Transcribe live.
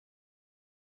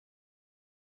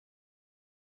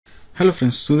Hello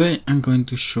friends, today I'm going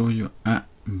to show you a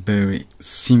very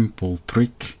simple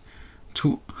trick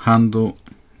to handle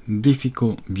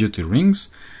difficult beauty rings,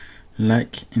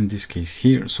 like in this case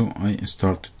here. So I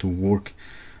started to work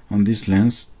on this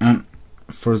lens, and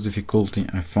first difficulty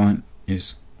I find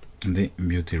is the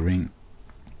beauty ring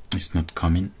is not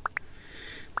coming.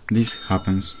 This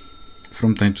happens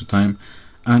from time to time,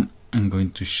 and I'm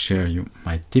going to share you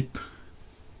my tip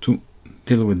to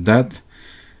deal with that.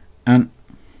 And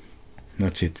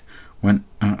that's it. When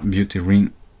a beauty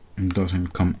ring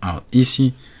doesn't come out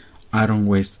easy, I don't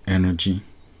waste energy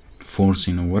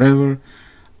forcing or whatever.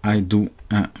 I do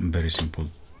a very simple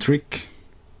trick.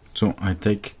 So I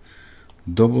take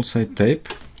double-sided tape,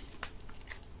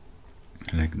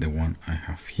 like the one I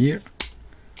have here.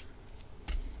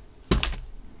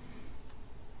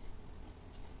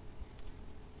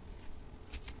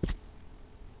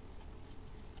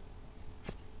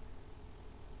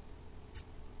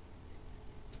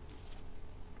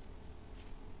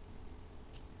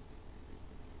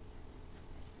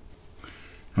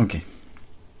 Okay,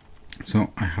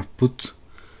 so I have put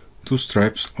 2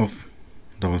 stripes of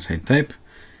double-sided tape.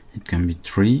 It can be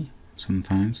 3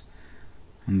 sometimes,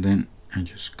 and then I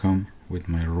just come with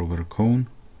my rubber cone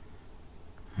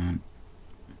and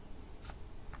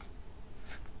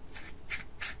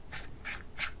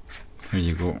there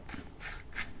you go.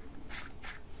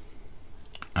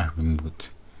 I removed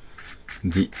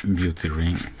the beauty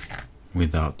ring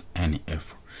without any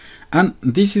effort. And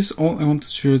this is all I wanted to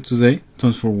show you today.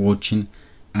 Thanks for watching,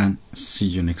 and see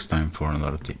you next time for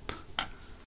another tip.